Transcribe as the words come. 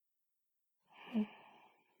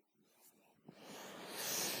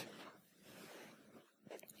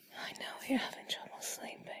you're having trouble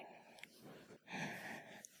sleeping.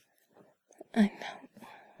 I know.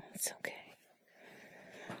 It's okay.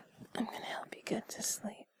 I'm gonna help you get to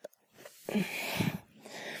sleep.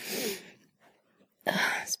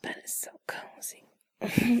 This bed is so cozy.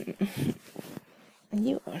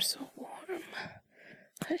 You are so warm.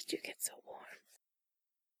 How did you get so warm?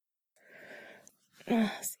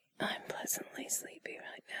 See, I'm pleasantly sleepy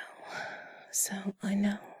right now, so I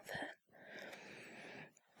know that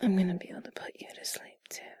I'm gonna be able to put you to sleep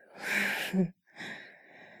too.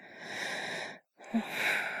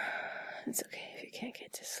 It's okay if you can't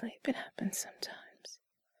get to sleep. It happens sometimes.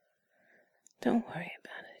 Don't worry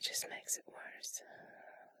about it. It just makes it worse.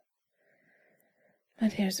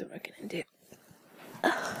 But here's what we're gonna do.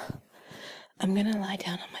 I'm gonna lie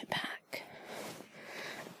down on my back.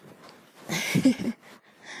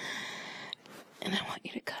 And I want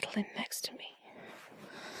you to cuddle in next to me.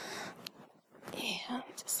 Yeah,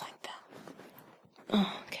 just like that.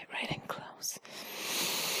 Oh, get right in close.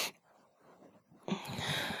 And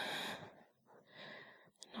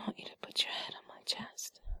I want you to put your head on my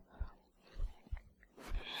chest.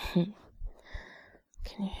 Can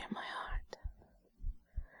you hear my heart?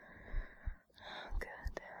 Oh,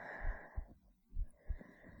 good.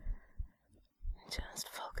 Just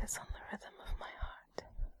focus on the rhythm of my heart.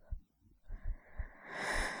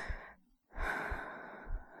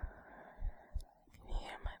 Can you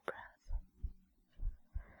hear my breath?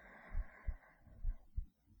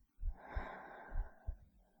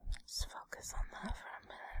 Just focus on that for a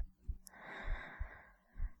minute.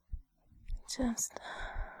 Just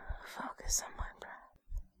focus on my breath.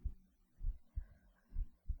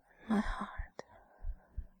 My heart.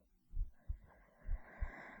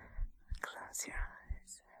 Close your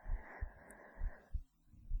eyes.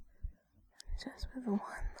 Just with one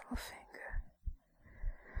little finger,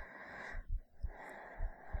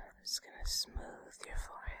 I'm just going to smooth your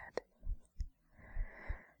forehead.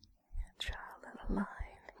 Draw a little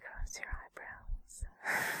line across your eyebrows.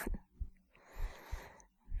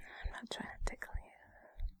 I'm not trying to tickle you.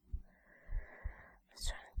 I'm just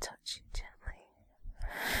trying to touch you gently.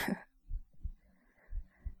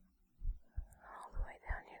 All the way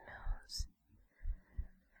down your nose.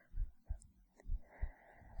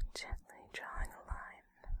 Gently drawing a line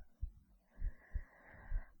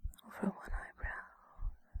over one eyebrow,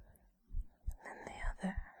 and then the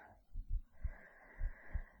other,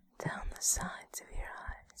 down the sides of your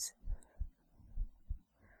eyes,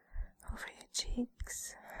 over your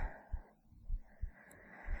cheeks,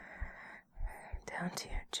 down to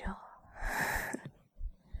your jaw,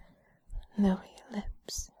 and over your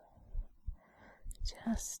lips,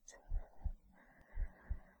 just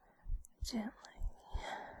gently.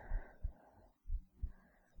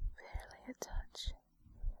 Barely a touch.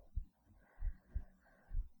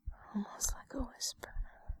 Almost like a whisper.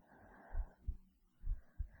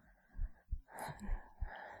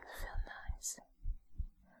 Feel nice.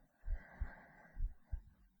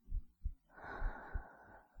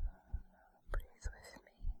 Breathe with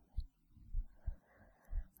me.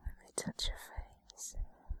 Let me touch your face.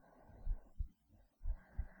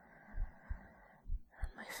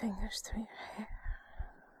 Run my fingers through your hair.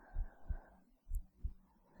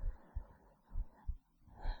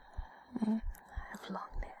 I have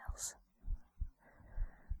long nails.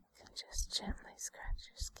 You can just gently scratch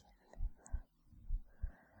your skin.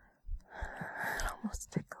 It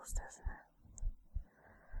almost tickles, doesn't it?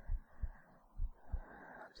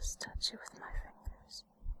 I'll just touch you with my fingers.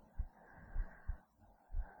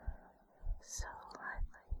 So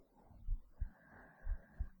lightly.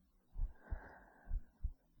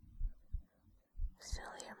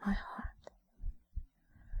 Still hear my heart.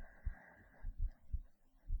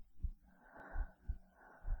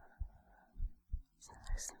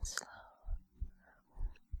 Nice and slow.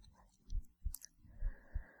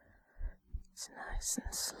 It's nice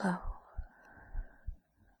and slow.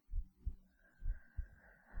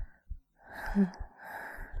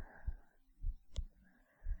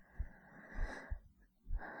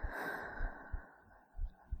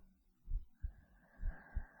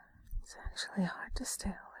 It's actually hard to stay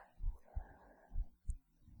awake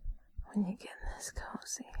when you get this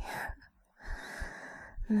cozy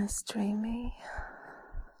and this dreamy.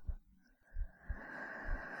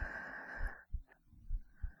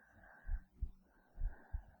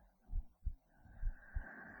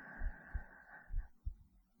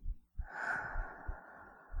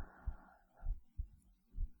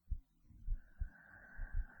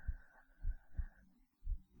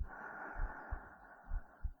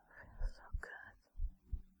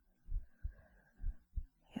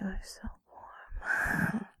 You are so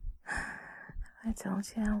warm. I told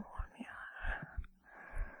you how warm you are.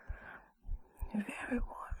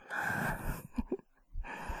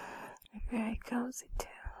 very cozy too.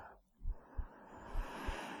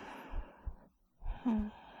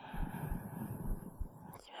 You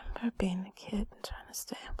remember being a kid and trying to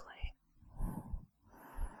stay up late?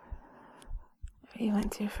 Or you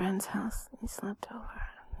went to your friend's house and you slept over.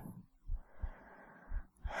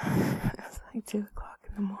 It was like 2 o'clock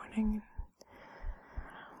in the morning.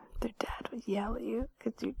 Their dad would yell at you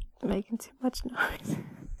because you're making too much noise.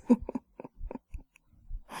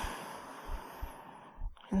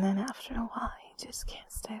 And then after a while, you just can't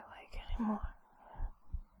stay awake anymore.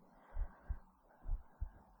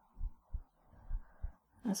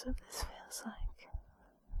 That's what this feels like.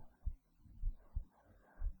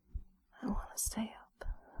 I want to stay up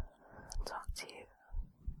and talk to you.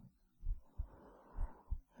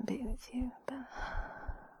 And be with you, but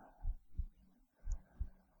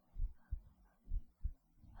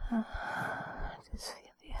I just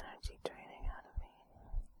feel the energy draining out of me.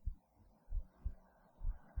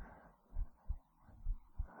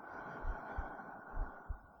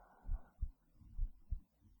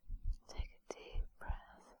 Take a deep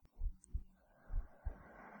breath.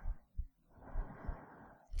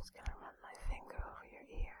 Just gonna run my finger over your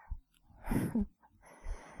ear.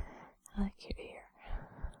 I like your ear.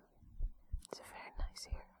 It's a very nice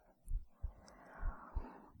ear.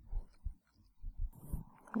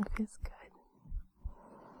 It feels good.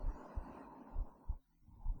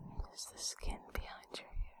 Just the skin behind your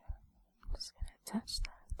ear. I'm just gonna touch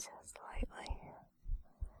that just lightly.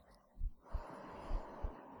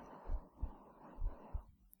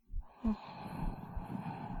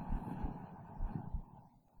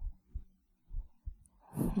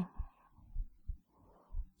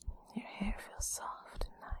 Your hair feels soft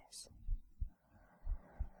and nice.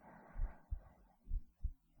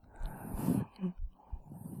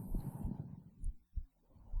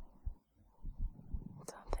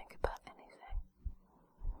 Don't think about anything.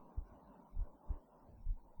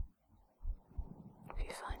 If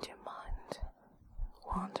you find your mind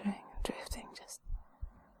wandering and drifting, just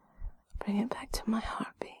bring it back to my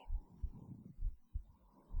heartbeat.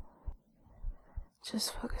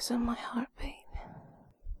 Just focus on my heartbeat.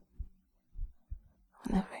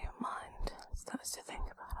 Whenever your mind starts to think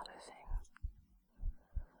about other things,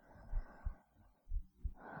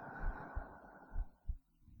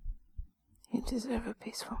 you deserve a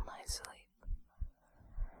peaceful night's sleep.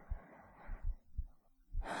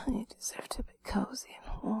 You deserve to be cozy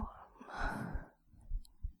and warm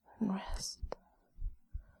and rest.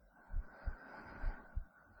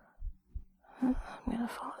 I'm gonna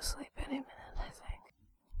fall asleep any minute, I think.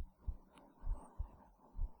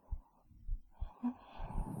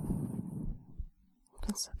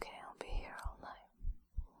 It's okay, I'll be here all night.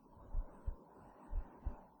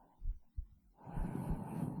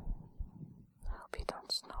 I hope you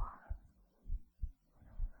don't snore.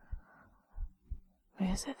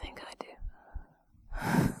 Because I think I do.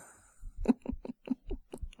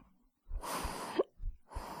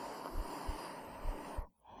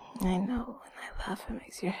 I know when I laugh it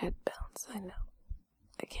makes your head bounce, I know.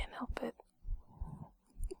 I can't help it.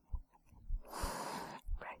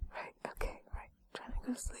 Right, okay, right. Trying to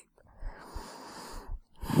go to sleep.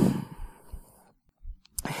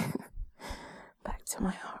 Back to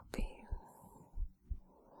my heartbeat.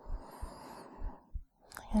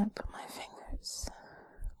 I'm gonna put my fingers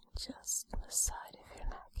just on the side of your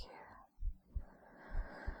neck here.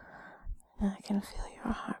 And I can feel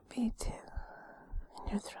your heartbeat too, in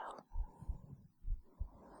your throat.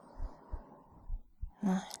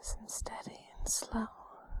 Nice and steady and slow.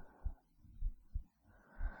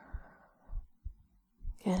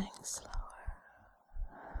 Getting slower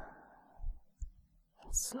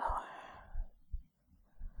and slower.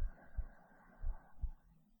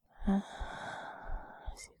 As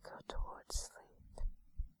you go towards sleep.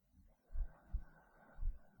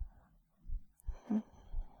 As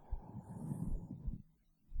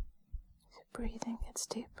your breathing gets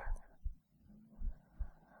deeper.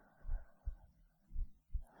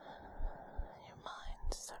 Your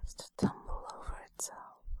mind starts to tumble over itself.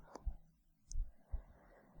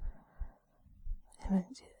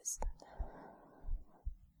 Images,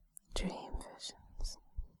 dream visions,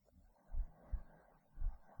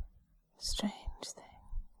 strange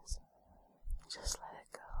things. Just let it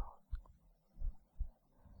go.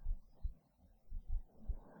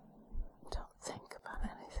 Don't think about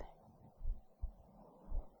anything.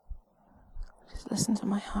 Just listen to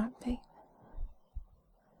my heartbeat.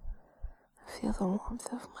 Feel the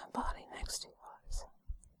warmth of my body next to yours.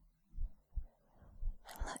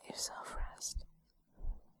 And let yourself rest.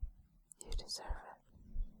 You deserve it.